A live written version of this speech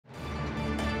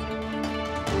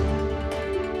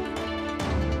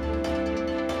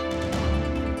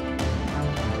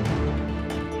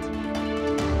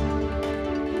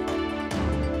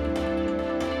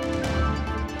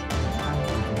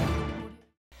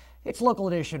It's Local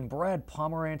Edition. Brad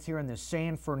Pomerance here in the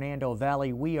San Fernando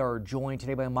Valley. We are joined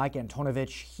today by Mike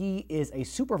Antonovich. He is a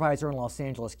supervisor in Los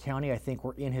Angeles County. I think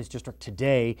we're in his district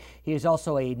today. He is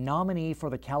also a nominee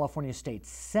for the California State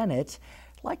Senate.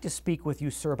 I'd like to speak with you,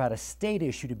 sir, about a state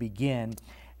issue to begin,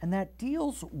 and that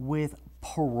deals with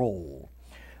parole.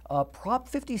 Prop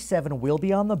 57 will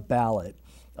be on the ballot,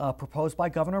 proposed by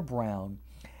Governor Brown.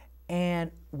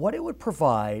 And what it would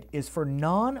provide is for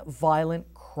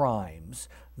non-violent crimes,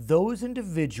 those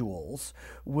individuals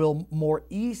will more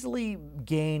easily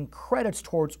gain credits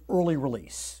towards early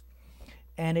release.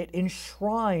 And it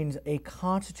enshrines a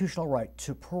constitutional right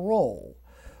to parole.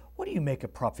 What do you make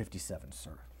of Prop 57,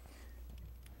 sir?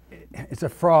 It's a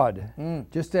fraud.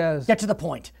 Just as get to the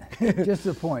point. Just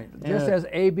the point. Just as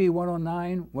AB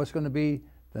 109 was going to be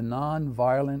the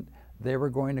non-violent, they were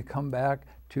going to come back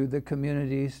to the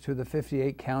communities, to the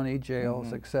 58 county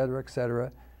jails, et cetera, et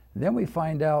cetera. Then we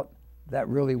find out that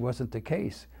really wasn't the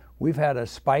case. We've had a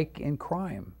spike in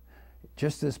crime.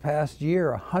 Just this past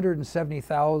year,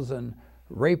 170,000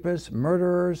 rapists,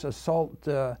 murderers, assault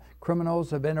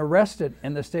criminals have been arrested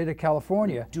in the state of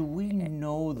California. Do we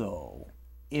know, though,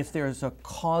 if there's a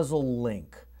causal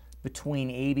link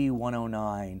between AB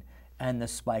 109 and the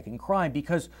spike in crime?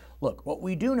 Because, look, what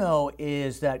we do know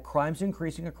is that crime's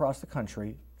increasing across the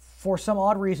country for some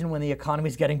odd reason when the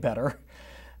economy's getting better.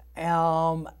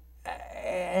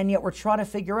 And yet we're trying to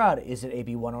figure out, is it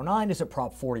AB 109? Is it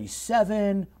Prop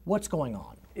 47? What's going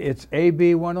on? It's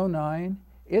AB 109.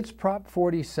 It's Prop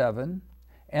 47.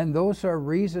 And those are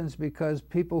reasons because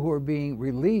people who are being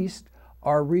released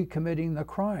are recommitting the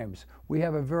crimes. We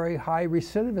have a very high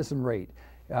recidivism rate.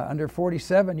 Under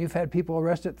 47, you've had people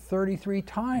arrested 33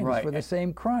 times for the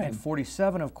same crime. And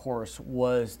 47, of course,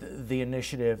 was the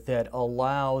initiative that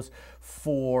allows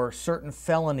for certain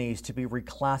felonies to be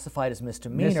reclassified as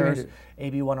misdemeanors.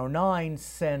 AB 109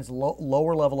 sends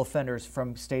lower level offenders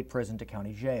from state prison to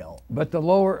county jail. But the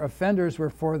lower offenders were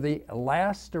for the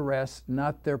last arrest,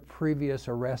 not their previous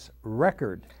arrest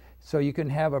record. So you can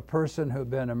have a person who'd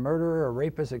been a murderer, a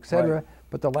rapist, etc.,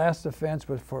 but the last offense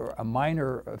was for a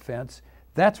minor offense.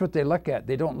 That's what they look at.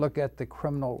 They don't look at the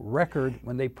criminal record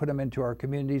when they put them into our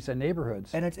communities and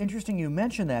neighborhoods. And it's interesting you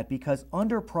mention that because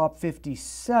under Prop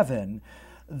 57,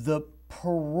 the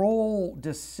parole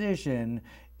decision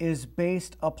is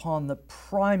based upon the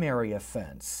primary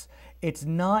offense. It's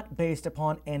not based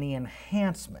upon any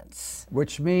enhancements.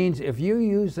 Which means if you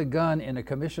use a gun in a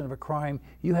commission of a crime,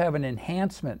 you have an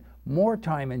enhancement, more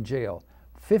time in jail.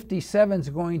 57 is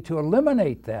going to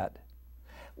eliminate that.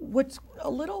 What's a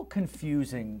little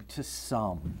confusing to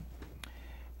some,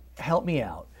 help me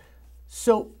out.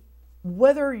 So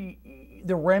whether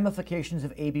the ramifications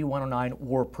of AB 109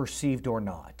 were perceived or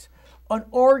not, an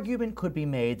argument could be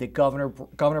made that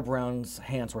Governor Brown's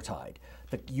hands were tied.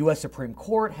 The U.S. Supreme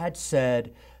Court had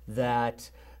said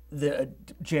that the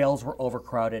jails were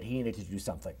overcrowded. He needed to do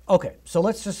something. Okay, so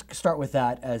let's just start with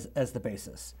that as the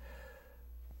basis.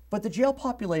 But the jail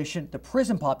population, the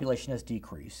prison population has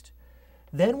decreased.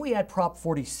 Then we had Prop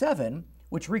 47,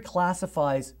 which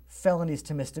reclassifies felonies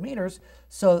to misdemeanors,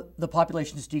 so the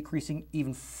population is decreasing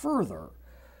even further.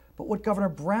 But what Governor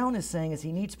Brown is saying is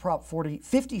he needs Prop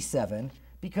 57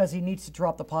 because he needs to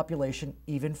drop the population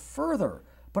even further.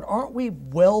 But aren't we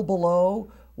well below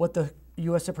what the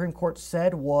U.S. Supreme Court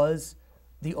said was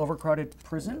the overcrowded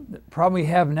prison? The problem we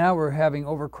have now, we're having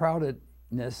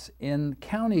overcrowdedness in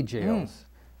county jails.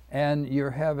 And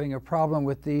you're having a problem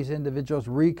with these individuals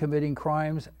recommitting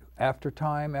crimes after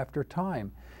time after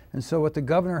time. And so what the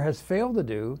governor has failed to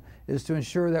do is to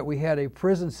ensure that we had a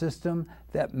prison system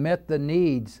that met the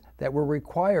needs that were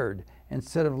required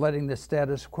instead of letting the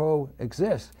status quo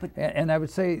exist. And I would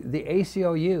say the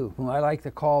ACLU, whom I like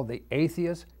to call the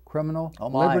Atheist Criminal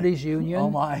Liberties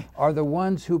Union, are the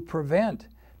ones who prevent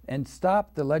and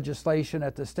stop the legislation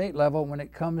at the state level when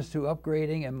it comes to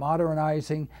upgrading and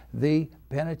modernizing the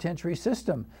penitentiary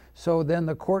system. So then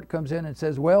the court comes in and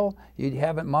says, well, you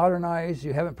haven't modernized,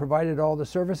 you haven't provided all the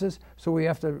services, so we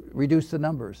have to reduce the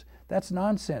numbers. That's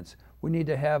nonsense. We need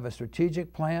to have a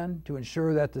strategic plan to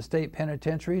ensure that the state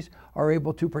penitentiaries are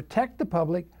able to protect the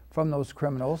public from those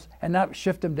criminals and not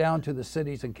shift them down to the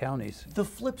cities and counties. The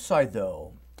flip side,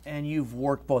 though, and you've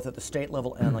worked both at the state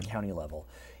level and the county level,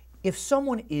 if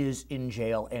someone is in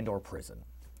jail and or prison,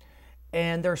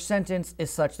 and their sentence is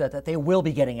such that they will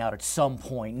be getting out at some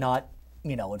point, not,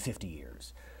 in 50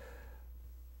 years,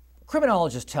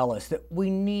 criminologists tell us that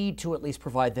we need to at least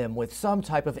provide them with some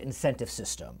type of incentive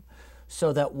system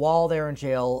so that while they're in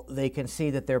jail, they can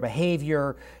see that their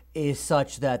behavior is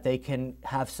such that they can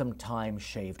have some time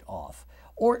shaved off.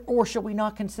 Or should we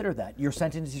not consider that? Your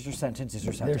sentence is your sentence is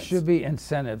your sentence. There should be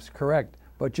incentives, correct.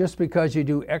 But just because you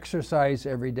do exercise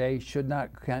every day should not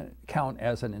count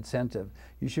as an incentive.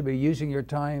 You should be using your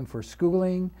time for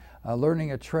schooling,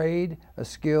 learning a trade, a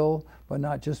skill, but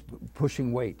not just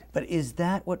pushing weight. But is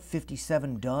that what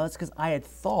 57 does? Because I had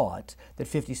thought that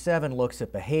 57 looks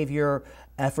at behavior,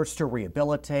 efforts to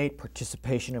rehabilitate,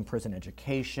 participation in prison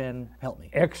education. Help me.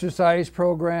 Exercise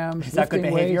programs. Is that good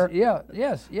behavior? Yeah,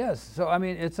 yes. So, I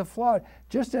mean, it's a flawed,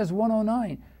 just as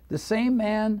 109. The same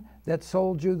man that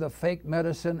sold you the fake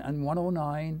medicine in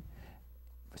 109,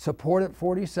 support at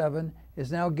 47,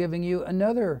 is now giving you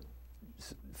another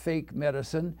fake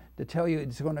medicine to tell you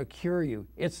it's going to cure you.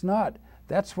 It's not.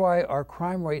 That's why our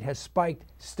crime rate has spiked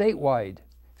statewide.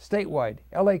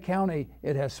 LA County,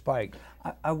 it has spiked.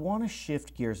 I want to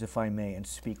shift gears, if I may, and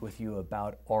speak with you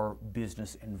about our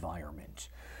business environment.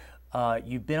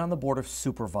 You've been on the Board of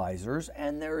Supervisors,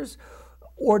 and there's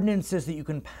ordinances that you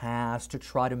can pass to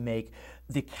try to make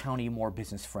the county more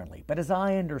business friendly. But as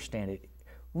I understand it,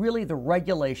 really the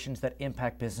regulations that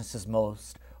impact businesses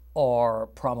most are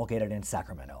promulgated in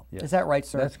Sacramento. Yes. Is that right,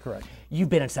 sir? That's correct. You've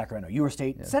been in Sacramento. You were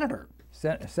state senator.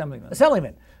 Assemblyman.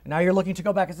 Assemblyman. Now you're looking to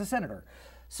go back as a senator.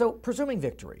 So, presuming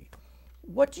victory,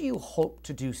 what do you hope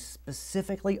to do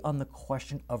specifically on the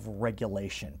question of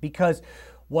regulation? Because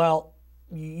while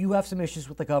you have some issues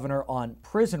with the governor on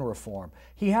prison reform,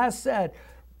 he has said,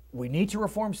 we need to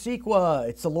reform CEQA.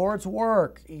 It's the Lord's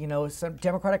work. You know, some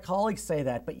Democratic colleagues say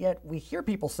that, but yet we hear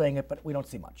people saying it, but we don't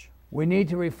see much. We need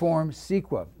to reform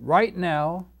CEQA. Right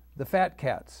now, the fat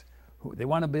cats, they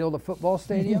want to build a football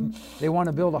stadium, they want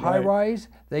to build a high-rise,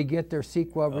 they get their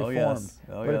CEQA reformed.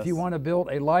 But if you want to build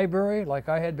a library, like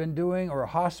I had been doing, or a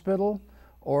hospital,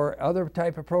 or other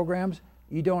type of programs,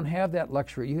 you don't have that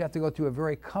luxury. You have to go through a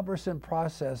very cumbersome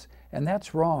process, and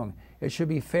that's wrong. It should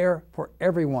be fair for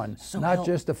everyone, not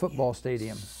just the football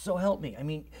stadium. So help me. I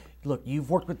mean, look, you've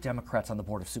worked with Democrats on the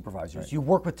Board of Supervisors. Right. You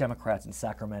work with Democrats in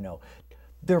Sacramento.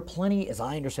 There are plenty, as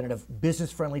I understand it, of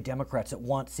business-friendly Democrats that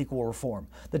want CEQA reform.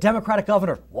 The Democratic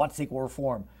governor wants CEQA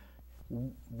reform.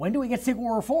 When do we get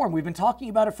CEQA reform? We've been talking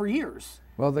about it for years.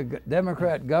 Well, the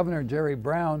Democrat governor, Jerry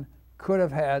Brown, could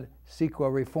have had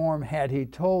CEQA reform had he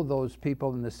told those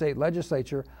people in the state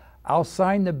legislature, I'll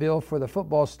sign the bill for the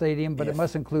football stadium, but it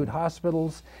must include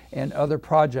hospitals and other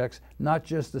projects, not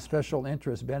just the special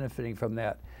interests benefiting from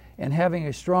that. And having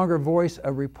a stronger voice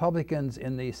of Republicans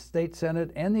in the state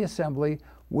Senate and the Assembly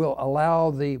will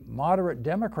allow the moderate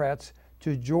Democrats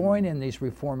to join in these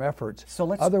reform efforts.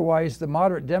 Otherwise, the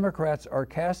moderate Democrats are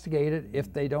castigated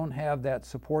if they don't have that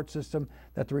support system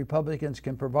that the Republicans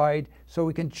can provide, so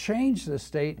we can change the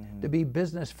state to be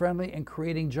business friendly and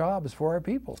creating jobs for our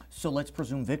people. So let's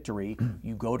presume victory.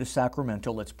 You go to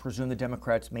Sacramento. Let's presume the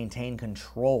Democrats maintain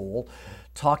control.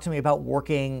 Talk to me about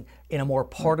working in a more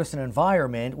partisan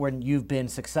environment when you've been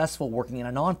successful working in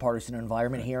a nonpartisan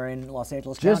environment here in Los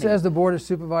Angeles County. Just as the Board of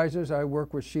Supervisors, I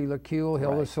work with Sheila Kuehl,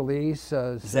 Hilda Solis,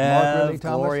 Mark Ridley Thomas,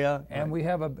 Gloria, and we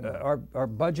have our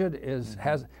budget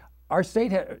has our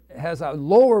state has a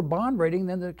lower bond rating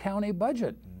than the county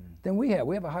budget than we have.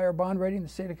 We have a higher bond rating than the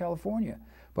state of California.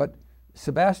 But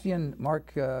Sebastian,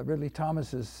 Mark Ridley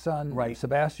Thomas's son,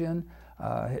 Sebastian,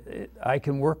 I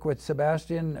can work with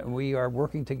Sebastian. We are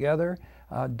working together.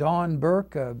 Dawn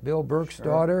Burke, Bill Burke's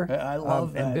daughter. I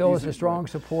love that. And Bill is a strong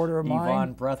supporter of mine.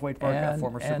 Yvonne Brathwaite Burke,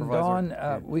 former supervisor. And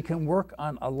Dawn, we can work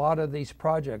on a lot of these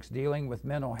projects, dealing with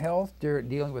mental health,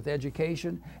 dealing with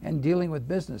education, and dealing with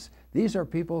business. These are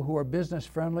people who are business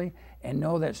friendly and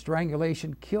know that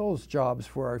strangulation kills jobs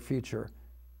for our future.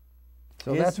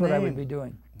 So that's what I would be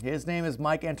doing. His name is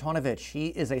Mike Antonovich. He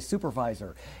is a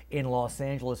supervisor in Los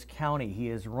Angeles County. He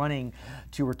is running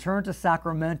to return to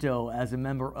Sacramento as a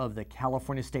member of the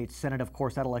California State Senate. Of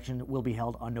course, that election will be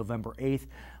held on November 8th.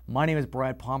 My name is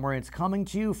Brad Pomerance, coming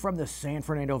to you from the San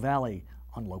Fernando Valley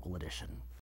on Local Edition.